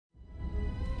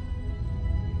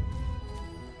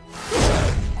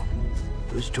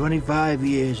It was 25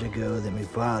 years ago that my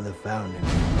father found him.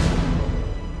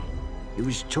 He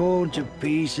was torn to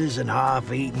pieces and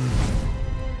half-eaten.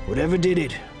 Whatever did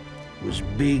it was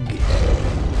big,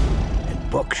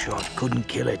 and buckshot couldn't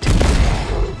kill it.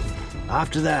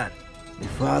 After that, my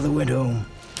father went home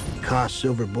and cast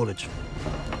silver bullets.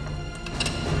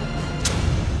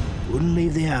 Wouldn't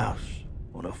leave the house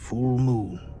on a full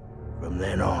moon from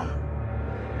then on.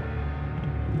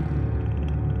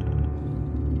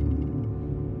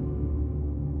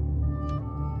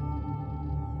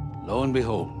 Lo and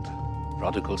behold,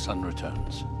 prodigal son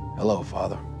returns. Hello,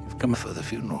 Father. You've come for the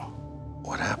funeral.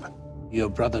 What happened? Your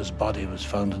brother's body was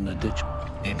found in a ditch.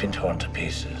 He'd been torn to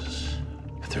pieces.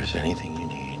 If there's anything you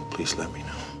need, please let me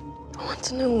know. I want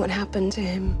to know what happened to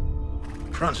him.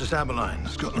 Francis Aberline,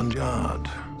 Scotland Yard.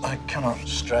 I cannot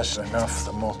stress enough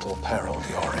the mortal peril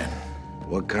you're in.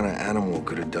 What kind of animal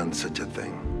could have done such a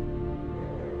thing?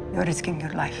 You're risking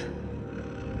your life.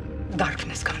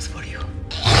 Darkness comes for you.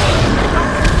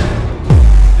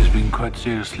 He's been quite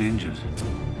seriously injured.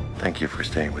 Thank you for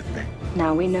staying with me.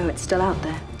 Now we know it's still out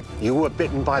there. You were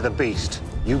bitten by the beast.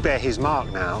 You bear his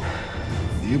mark now.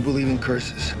 Do you believe in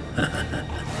curses?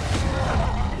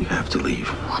 You have to leave.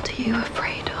 What are you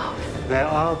afraid of? There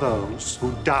are those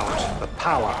who doubt the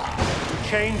power to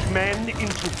change men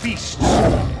into beasts.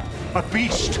 A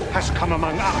beast has come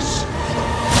among us.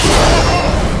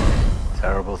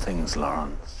 Terrible things,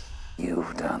 Lawrence.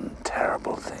 You've done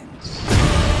terrible things.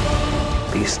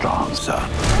 Be strong, son.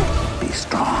 Be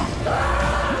strong.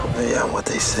 I am what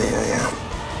they say I am.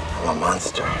 I'm a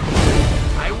monster.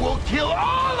 I will kill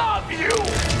all of you!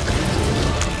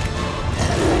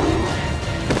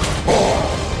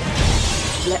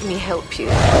 Let me help you.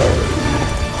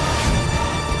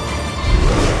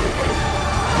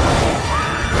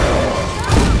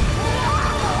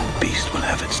 Beast will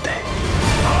have it.